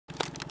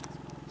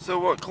So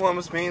what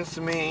Columbus means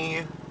to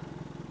me,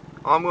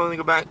 I'm going to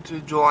go back to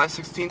July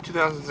 16,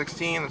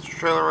 2016. It's a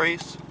trailer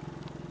race.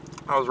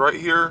 I was right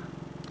here,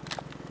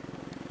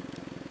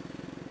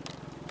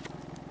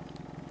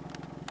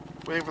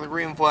 waiting for the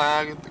green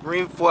flag. The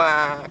green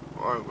flag,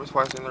 alright, what's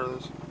flashing? There it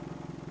is.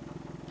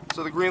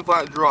 So the green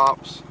flag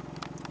drops.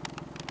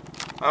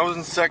 I was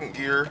in second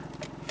gear,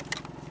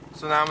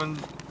 so now I'm in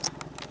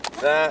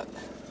that.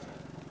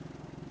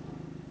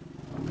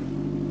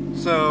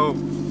 So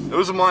it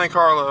was a Monte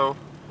Carlo,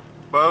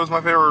 but it was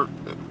my favorite.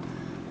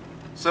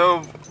 So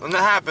when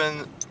that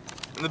happened,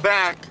 in the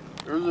back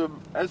there was a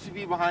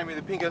SUV behind me,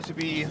 the pink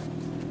SUV.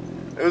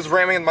 It was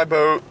ramming in my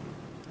boat.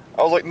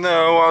 I was like,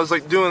 no. I was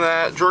like doing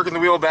that, jerking the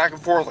wheel back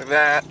and forth like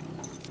that.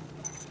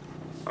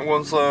 I'm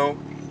going slow,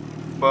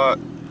 but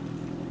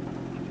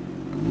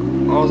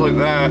I was like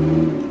that.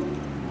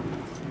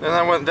 Then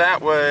I went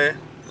that way, and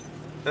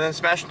then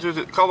smashed into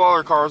a couple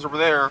other cars over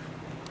there.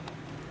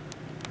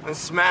 And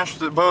smashed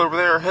the boat over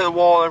there, hit a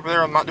wall over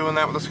there. I'm not doing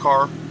that with this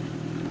car,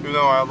 even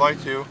though I'd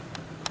like to.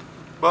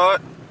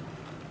 But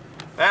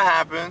that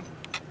happened.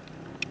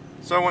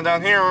 So I went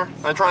down here,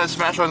 and I tried to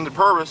smash on the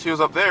Purvis. He was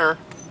up there.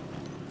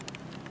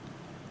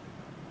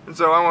 And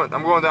so I'm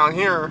going down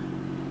here.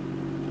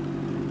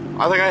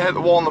 I think I hit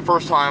the wall in the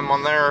first time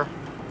on there.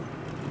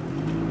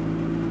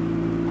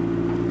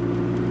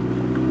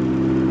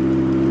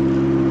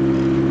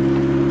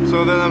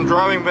 So then I'm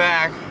driving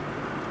back.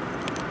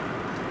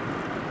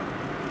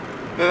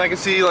 Then I can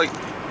see, like,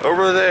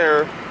 over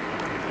there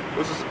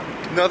was just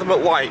nothing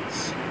but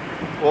lights.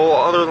 Well,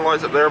 other than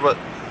lights up there, but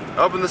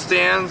up in the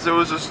stands, it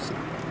was just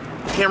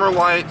camera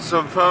lights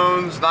of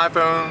phones and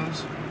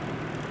iPhones.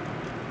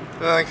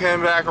 Then I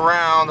came back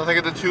around. I think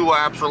I did 2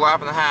 laps or a lap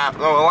and a half.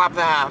 No, a lap and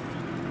a half.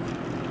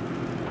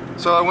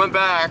 So I went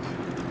back.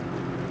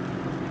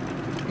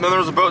 Then there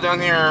was a boat down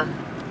here.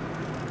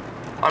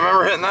 I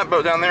remember hitting that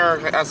boat down there,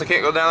 as I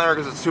can't go down there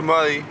because it's too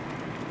muddy.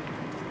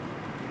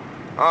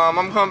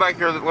 I'm coming back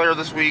here later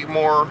this week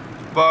more,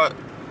 but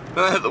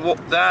then I hit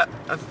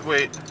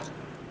wait.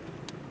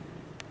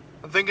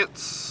 I think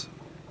it's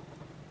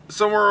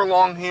somewhere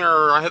along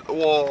here I hit the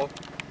wall.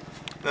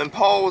 Then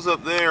Paul was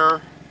up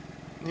there,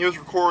 and he was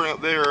recording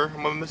up there.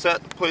 I'm gonna miss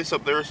that place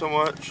up there so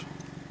much.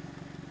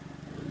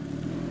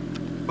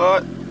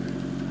 But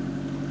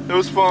it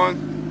was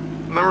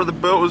fun. Remember, the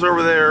boat was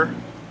over there.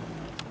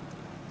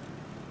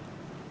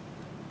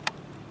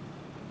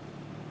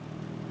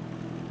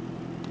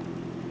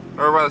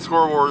 Over by the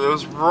scoreboard. It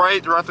was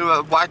right directly where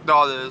that black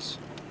dot is.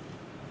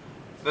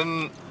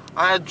 Then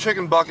I had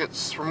chicken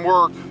buckets from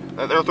work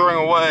that they were throwing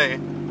away,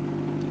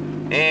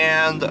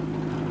 and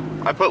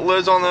I put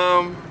lids on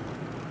them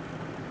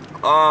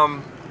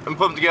and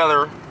put them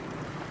together,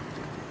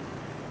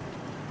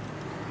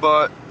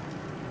 but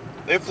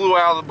they flew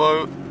out of the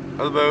boat.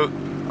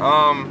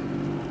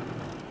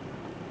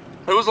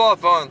 It was a lot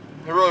of fun.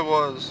 It really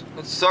was.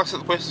 It sucks that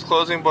the place is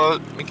closing,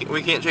 but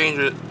we can't change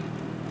it.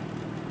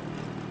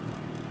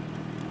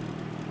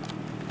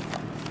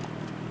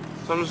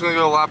 So I'm just gonna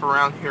go a lap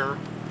around here.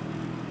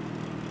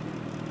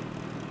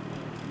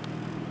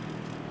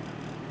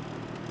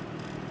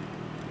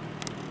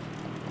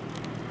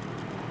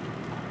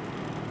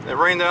 It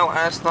rained out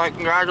last night.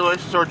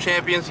 Congratulations to our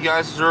champions. You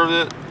guys deserved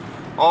it.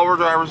 All of our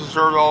drivers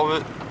deserved all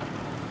of it.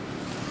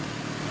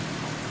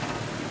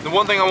 The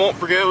one thing I won't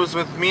forget was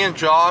with me and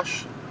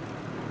Josh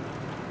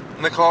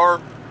in the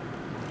car.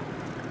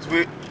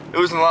 It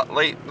was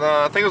late.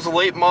 I think it was a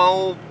late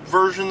model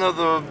version of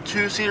the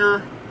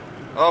 2-seater.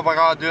 Oh my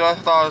god, dude, I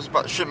thought I was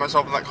about to shit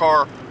myself in that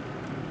car.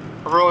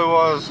 I really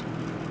was.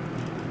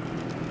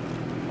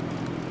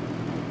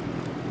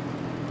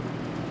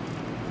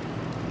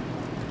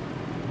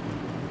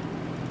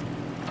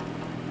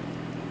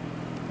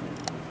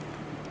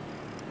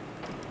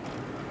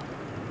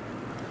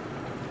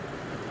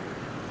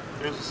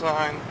 There's a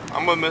sign.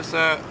 I'm gonna miss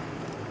that.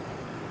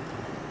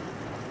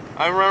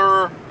 I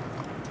remember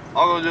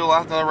I'll go do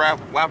another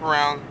lap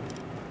around.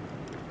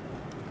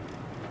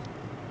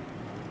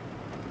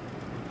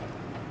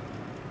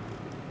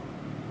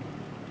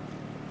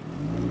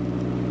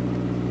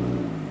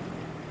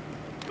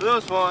 But it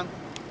was fun.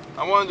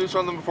 I want to do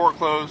something before it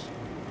closed.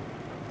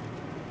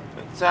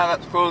 It's sad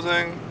that's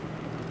closing.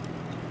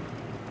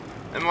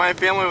 And my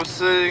family was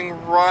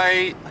sitting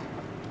right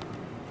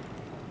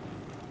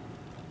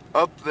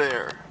up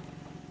there.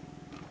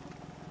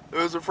 It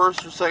was the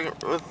first or second,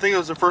 I think it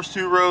was the first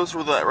 2 rows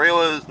where that rail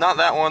is. Not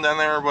that one down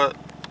there, but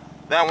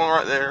that one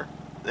right there.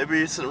 They'd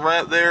be sitting right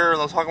up there, and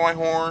I was honking my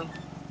horn.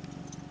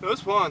 It was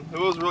fun. It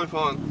was really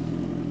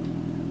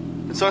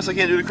fun. It sucks I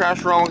can't do the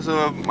crash run because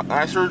of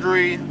my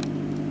surgery.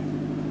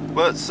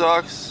 But it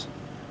sucks.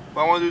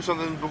 But I want to do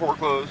something before it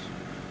closes.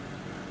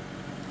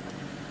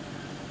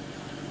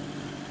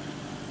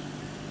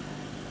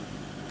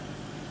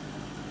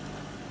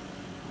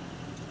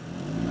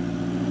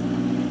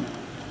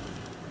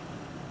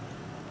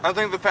 I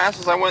think the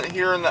fastest I went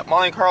here in that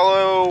Monte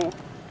Carlo,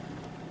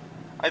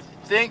 I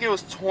think it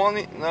was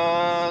 20,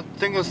 I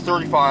think it was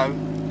 35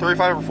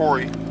 or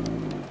 40.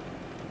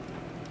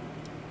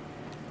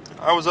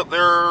 I was up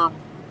there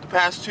the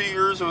past 2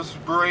 years. It was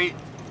great.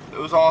 It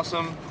was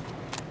awesome.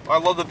 I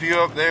love the view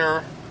up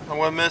there. I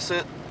wouldn't miss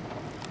it.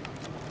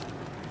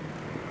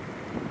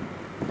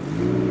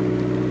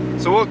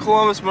 So what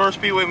Columbus Motor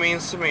Speedway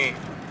means to me?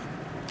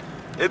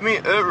 It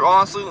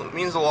honestly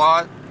means a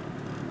lot.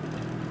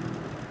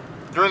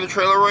 During the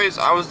trailer race,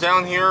 I was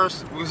down here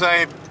because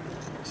I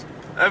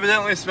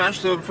evidently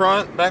smashed the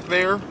front back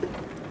there,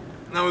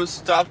 and I was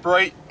stopped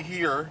right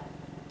here.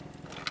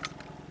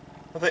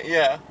 I think,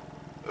 yeah,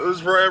 it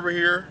was right over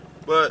here,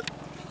 but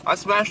I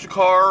smashed the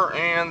car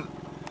and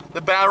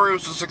the battery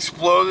was just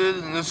exploded,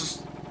 and this is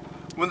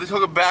when they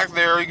took it back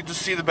there, you could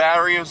just see the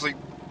battery. It was like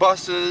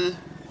busted.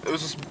 It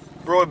was just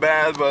really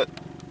bad, but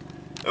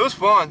it was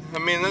fun. I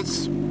mean,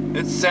 it's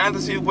sad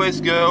to see the place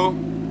go,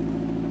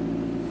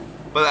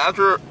 but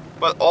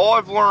all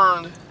I've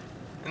learned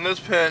in those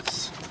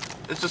pits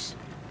is just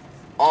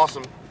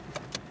awesome.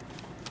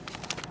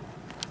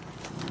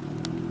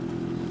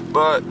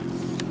 But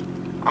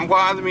I'm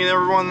glad to meet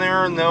everyone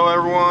there and know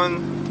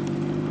everyone.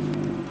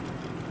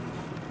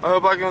 I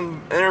hope I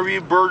can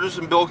interview Burgess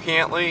and Bill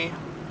Cantley.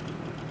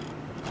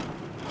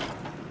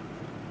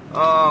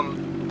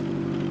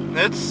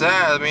 It's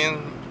sad. I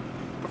mean,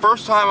 the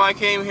first time I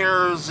came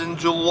here was in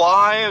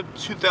July of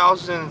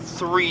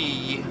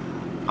 2003.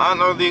 I don't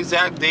know the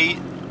exact date,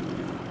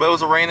 but it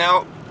was a rain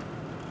out.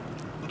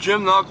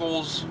 Jim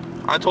Knuckles,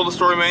 I told the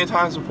story many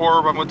times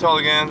before, but I'm going to tell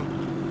it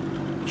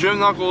again. Jim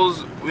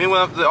Knuckles, we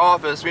went up to the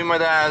office, me and my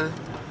dad,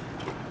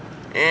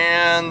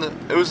 and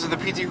it was in the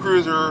PT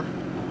Cruiser,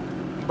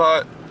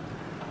 but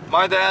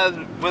my dad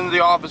went to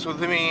the office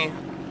with me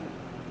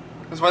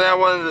because my dad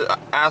wanted to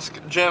ask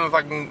Jim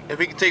if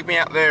he could take me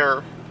out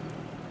there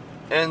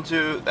at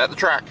the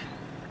track,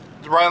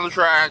 to ride on the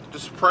track,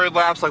 just parade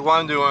laps like what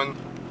I'm doing.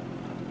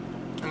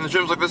 And the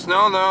Jim's like this, no,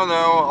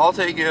 I'll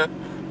take you.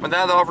 My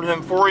dad offered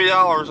him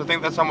 $40, I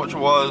think that's how much it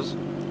was.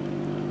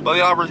 But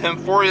he offered him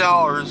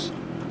 $40,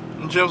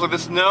 and Jim's like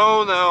this,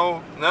 no,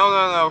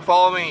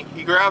 follow me.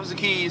 He grabs the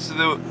keys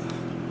to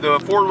the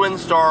Ford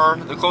Windstar,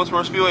 the Columbus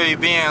Motor Speedway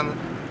van,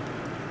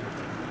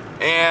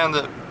 and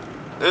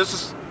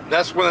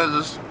that's when it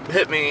just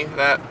hit me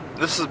that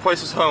this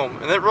place is home,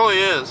 and it really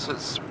is.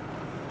 It's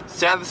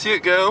sad to see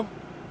it go.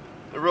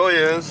 It really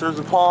is. There's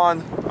a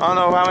pond. I don't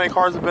know how many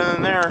cars have been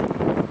in there.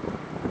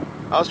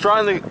 That's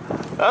what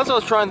I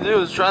was trying to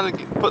do, is trying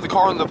to put the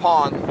car in the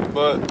pond,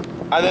 but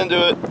I didn't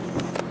do it.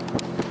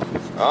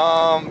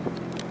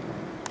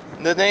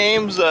 The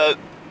names that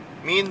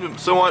mean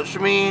so much to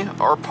me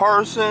are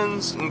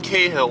Parsons and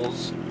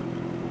Cahills.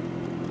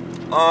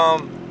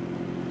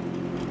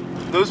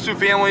 Those two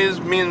families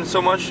mean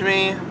so much to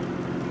me.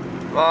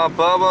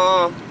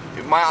 Bubba,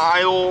 my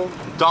idol.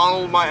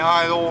 Donald, my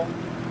idol.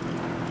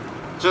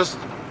 This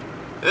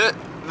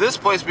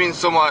place means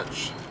so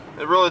much.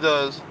 It really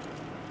does.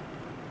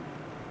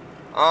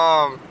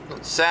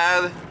 It's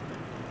sad,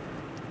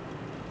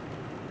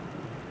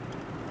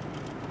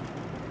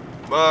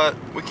 but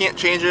we can't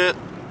change it.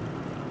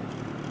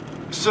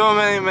 So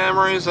many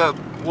memories that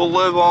will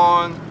live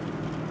on.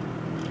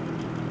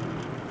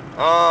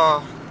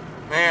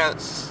 Man,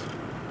 it's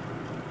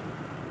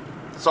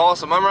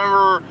awesome. I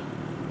remember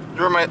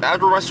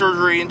after my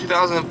surgery in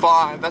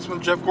 2005, that's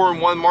when Jeff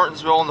Gordon won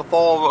Martinsville in the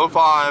fall of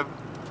 05.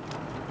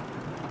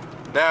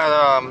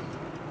 That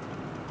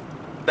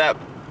I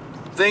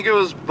think it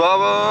was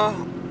Bubba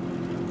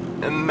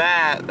and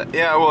Matt.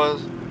 Yeah, it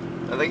was.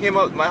 And they came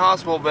up to my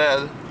hospital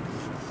bed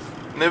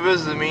and they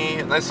visited me,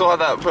 and I still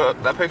have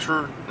that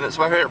picture, and it's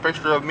my favorite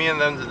picture of me and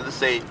them to this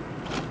date.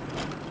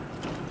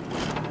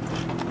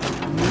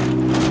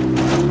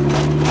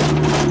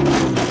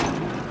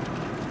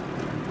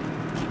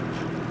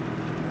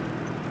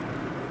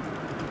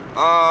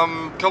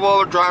 A couple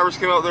other drivers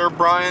came up there.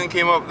 Brian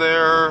came up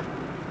there.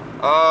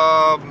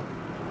 I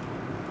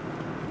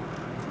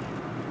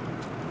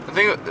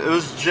think it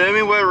was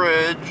Jamie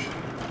Whitridge.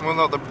 One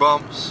of the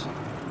bumps.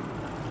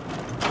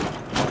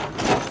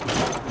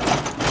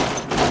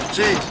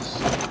 Jesus.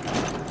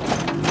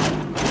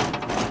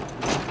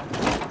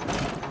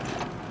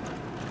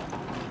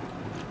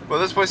 Well,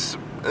 this place,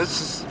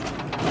 this is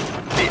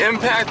the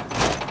impact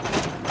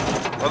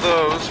of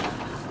those.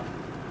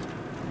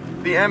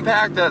 The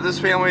impact that this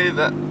family,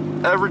 that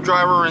every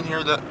driver in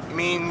here that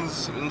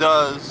means and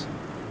does,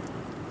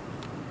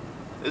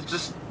 it's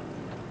just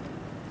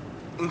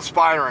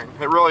inspiring.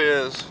 It really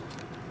is.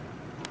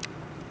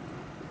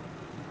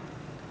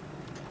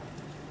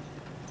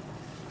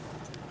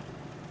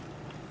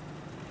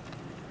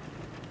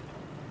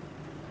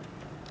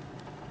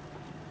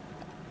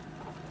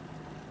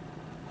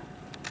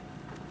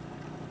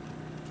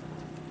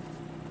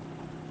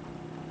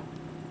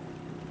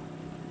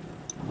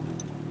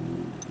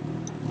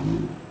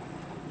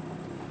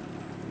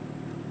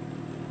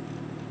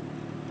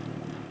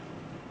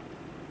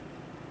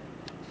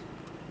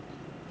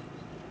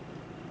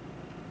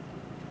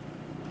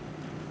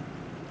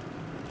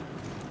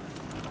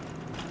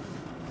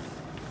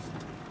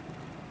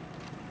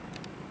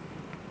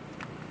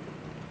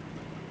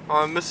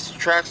 I miss the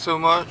track so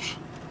much.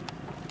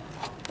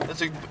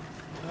 It's a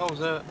hell was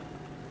that?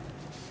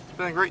 It's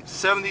been a great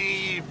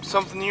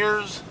 70-something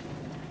years.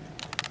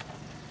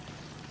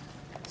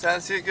 Sad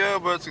to see it go,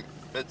 but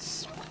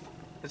it's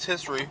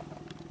history.